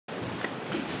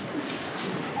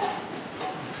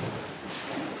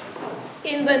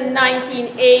in the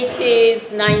 1980s,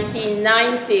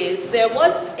 1990s, there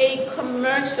was a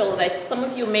commercial that some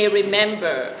of you may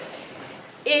remember.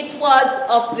 It was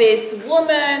of this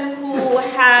woman who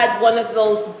had one of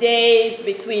those days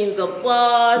between the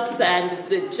boss and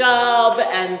the job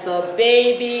and the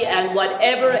baby and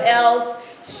whatever else.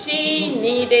 She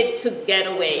needed to get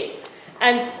away.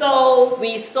 And so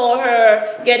we saw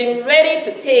her getting ready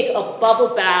to take a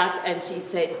bubble bath, and she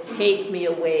said, "Take me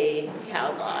away,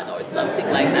 Calgon," or something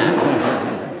like that.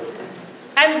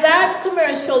 And that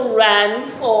commercial ran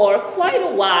for quite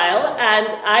a while, and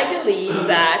I believe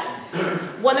that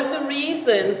one of the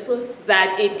reasons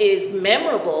that it is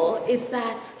memorable is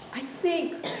that I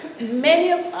think many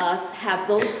of us have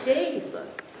those days.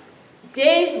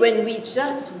 Days when we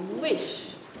just wish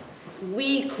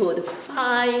we could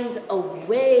find a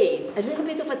way, a little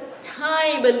bit of a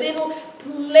time, a little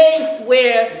place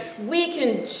where we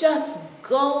can just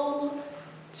go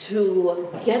to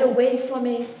get away from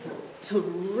it, to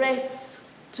rest,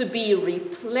 to be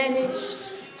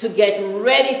replenished, to get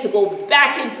ready to go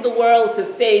back into the world to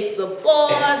face the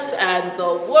boss and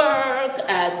the work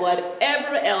and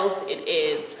whatever else it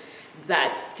is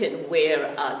that can wear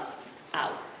us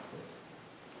out.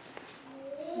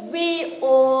 We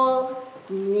all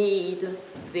need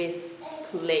this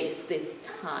place, this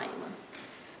time.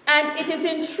 And it is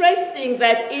interesting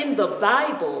that in the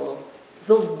Bible,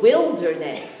 the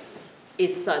wilderness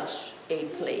is such a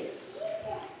place.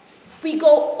 We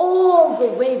go all the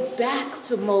way back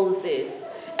to Moses,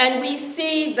 and we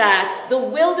see that the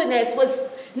wilderness was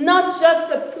not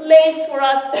just a place for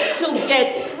us to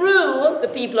get through. The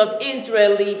people of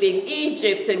Israel leaving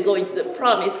Egypt and going to the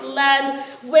promised land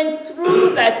went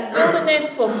through that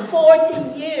wilderness for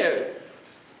 40 years.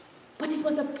 But it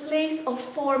was a place of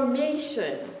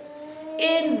formation.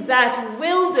 In that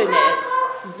wilderness,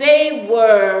 they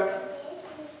were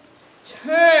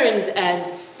turned and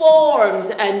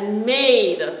formed and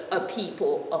made a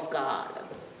people of God.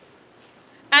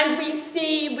 And we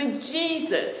see with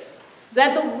Jesus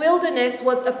that the wilderness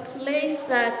was a place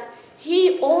that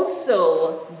he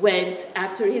also went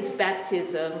after his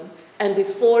baptism and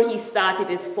before he started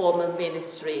his formal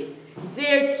ministry.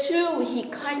 There too, he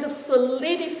kind of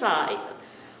solidified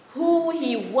who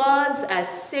he was as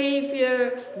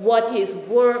Savior, what his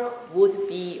work would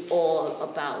be all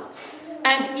about.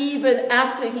 And even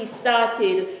after he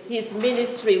started his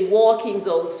ministry, walking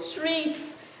those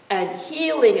streets and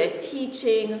healing and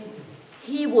teaching,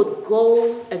 he would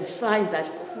go and find that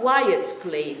quiet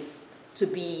place to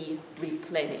be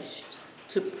replenished,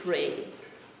 to pray.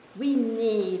 We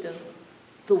need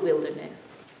the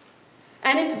wilderness.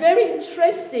 And it's very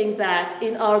interesting that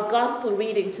in our gospel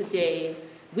reading today,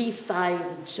 we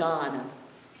find John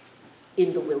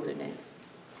in the wilderness.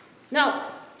 Now,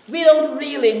 we don't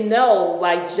really know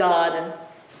why John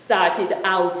started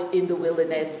out in the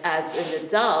wilderness as an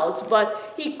adult,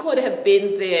 but he could have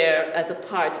been there as a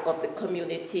part of the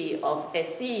community of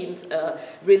Essenes, a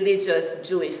religious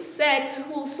Jewish sect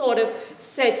who sort of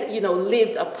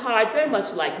lived apart, very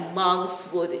much like monks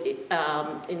would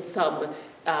in some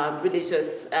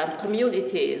religious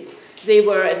communities. They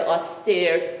were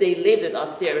they lived an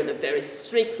austere and a very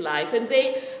strict life, and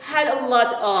they had a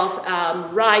lot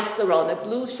of rites around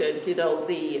ablutions,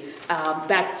 the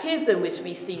baptism, which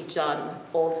we see John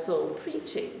also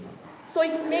preaching. So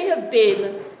it may have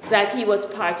been that he was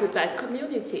part of that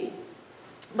community.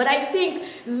 But I think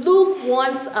Luke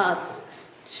wants us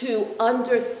to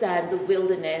understand the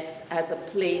wilderness as a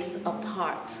place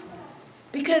apart.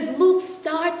 Because Luke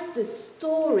starts the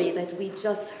story that we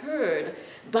just heard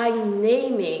by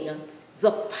naming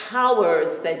the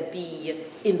powers that be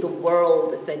in the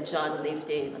world that John lived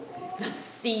in. The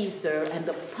Caesar and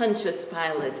the Pontius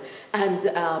Pilate and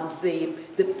the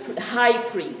high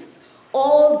priest.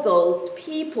 All those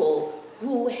people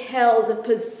who held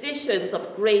positions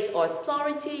of great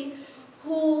authority,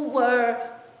 who were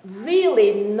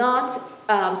really not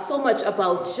so much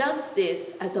about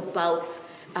justice as about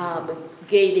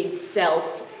gaining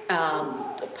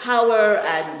power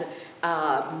and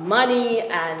money,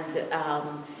 and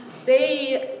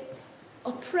they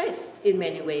oppressed in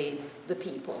many ways the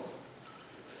people.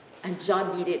 And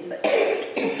John needed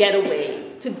to get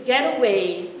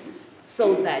away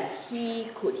so that he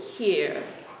could hear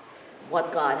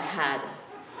what God had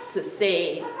to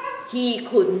say. He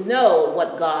could know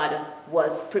what God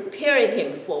was preparing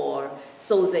him for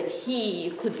so that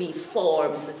he could be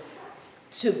formed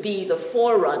to be the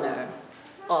forerunner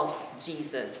of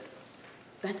Jesus.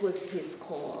 That was his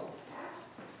call.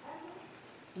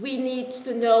 We need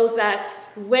to know that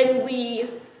when we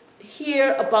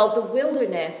hear about the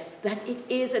wilderness, that it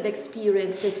is an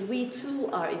experience that we too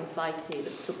are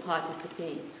invited to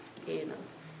participate in.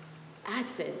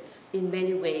 Advent, in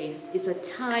many ways, is a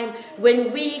time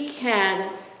when we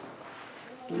can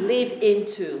live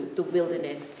into the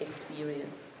wilderness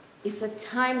experience. It's a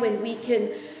time when we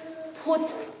can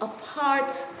put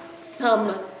apart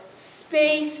some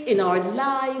space in our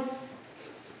lives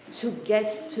to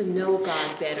get to know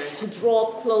God better, to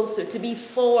draw closer, to be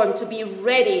formed, to be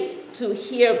ready to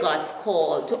hear God's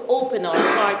call, to open our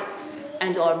hearts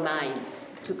and our minds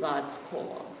to God's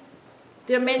call.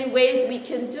 There are many ways we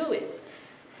can do it,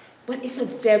 but it's a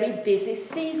very busy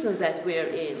season that we're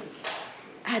in.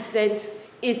 Advent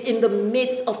is in the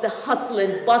midst of the hustle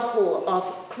and bustle of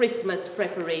Christmas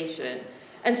preparation.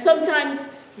 And sometimes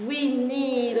we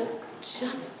need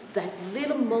just that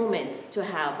little moment to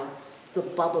have the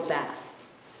bubble bath.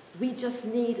 We just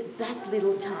need that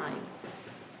little time.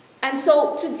 And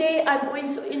so today I'm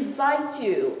going to invite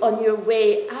you on your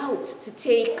way out to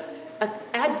take an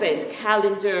Advent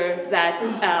calendar that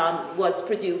was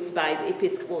produced by the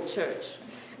Episcopal Church.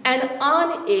 And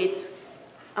on it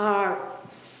are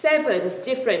 7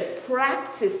 different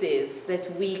practices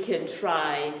that we can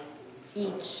try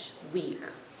each week,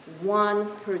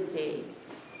 1 per day.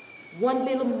 One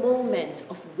little moment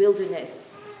of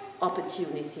wilderness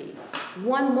opportunity.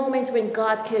 One moment when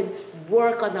God can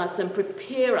work on us and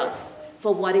prepare us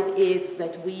for what it is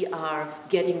that we are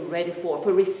getting ready for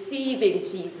receiving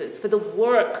Jesus, for the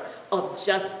work of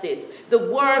justice, the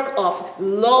work of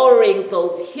lowering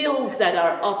those hills that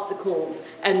are obstacles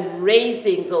and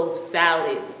raising those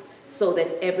valleys so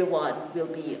that everyone will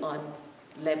be on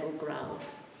level ground.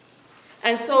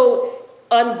 And so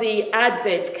on the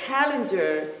Advent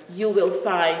calendar, you will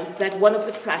find that one of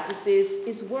the practices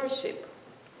is worship.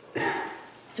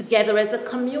 Together as a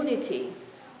community,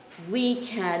 we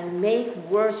can make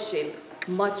worship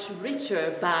much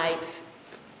richer by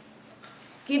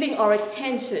giving our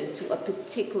attention to a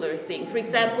particular thing. For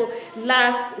example,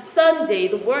 last Sunday,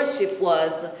 the worship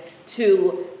was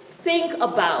to think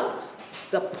about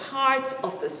the part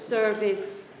of the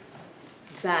service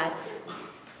that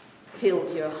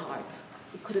filled your heart.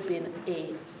 It could have been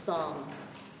a song.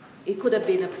 It could have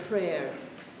been a prayer.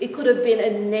 It could have been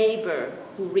a neighbor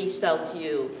who reached out to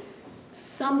you.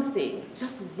 Something,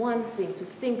 just one thing to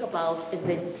think about and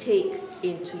then take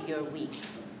into your week.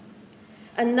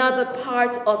 Another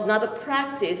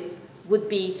practice would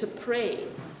be to pray.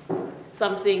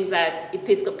 Something that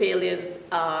Episcopalians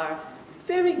are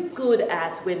very good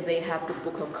at when they have the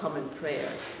Book of Common Prayer,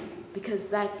 because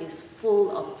that is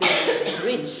full of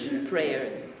very rich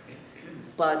prayers.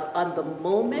 But on the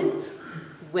moment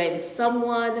when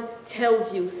someone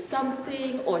tells you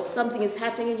something or something is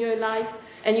happening in your life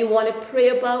and you want to pray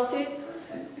about it,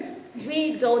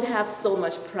 we don't have so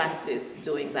much practice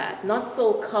doing that, not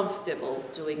so comfortable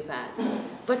doing that.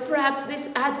 But perhaps this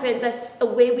Advent, that's a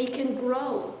way we can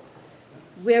grow,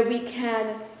 where we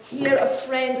can hear a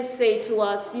friend say to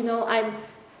us, you know, I'm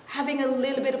having a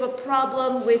little bit of a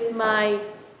problem with my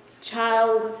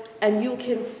child, and you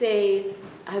can say,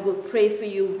 I will pray for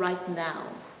you right now.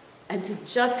 And to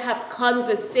just have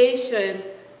conversation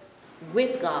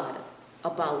with God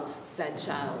about that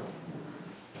child.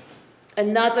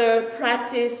 Another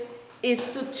practice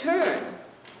is to turn.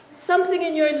 Something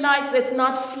in your life that's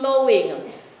not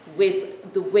flowing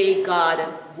with the way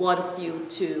God wants you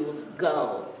to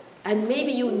go. And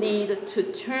maybe you need to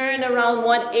turn around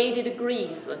 180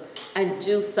 degrees and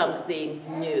do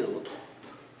something new.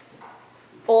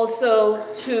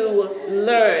 Also, to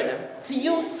learn, to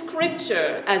use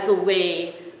Scripture as a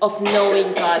way of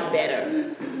knowing God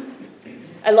better.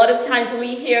 A lot of times when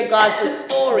we hear God's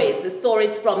stories, the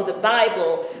stories from the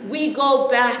Bible, we go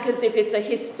back as if it's a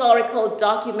historical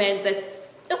document that's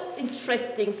just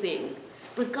interesting things.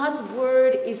 But God's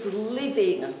Word is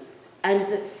living,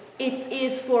 and it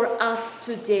is for us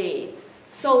today.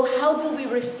 So how do we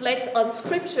reflect on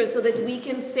Scripture so that we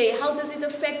can say, how does it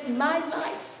affect my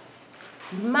life,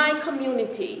 my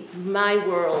community, my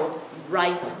world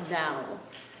right now?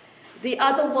 The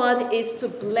other one is to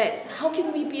bless. How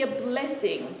can we be a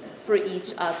blessing for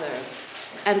each other?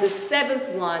 And the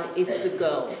 7th one is to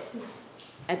go.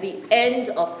 At the end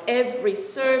of every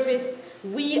service,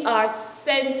 we are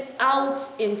sent out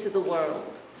into the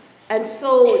world. And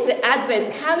so the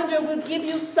Advent calendar will give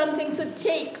you something to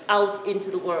take out into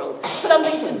the world,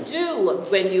 something to do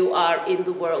when you are in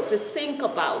the world, to think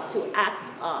about, to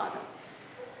act on.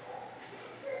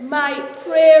 My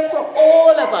prayer for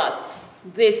all of us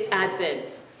this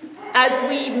Advent, as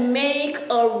we make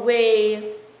our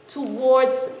way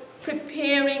towards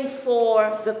preparing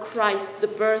for the Christ, the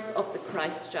birth of the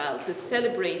Christ child, for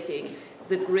celebrating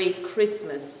the great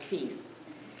Christmas feast,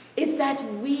 is that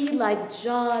we, like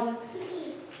John,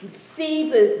 see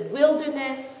the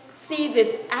wilderness, see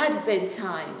this Advent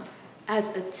time as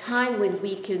a time when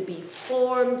we can be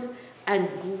formed and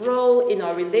grow in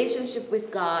our relationship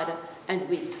with God and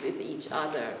with each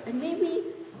other. And maybe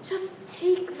just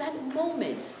take that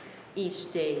moment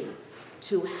each day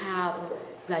to have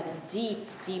that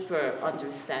deeper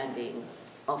understanding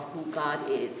of who God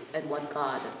is and what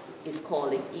God is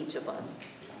calling each of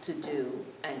us to do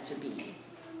and to be.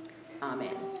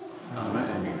 Amen.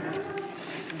 Amen.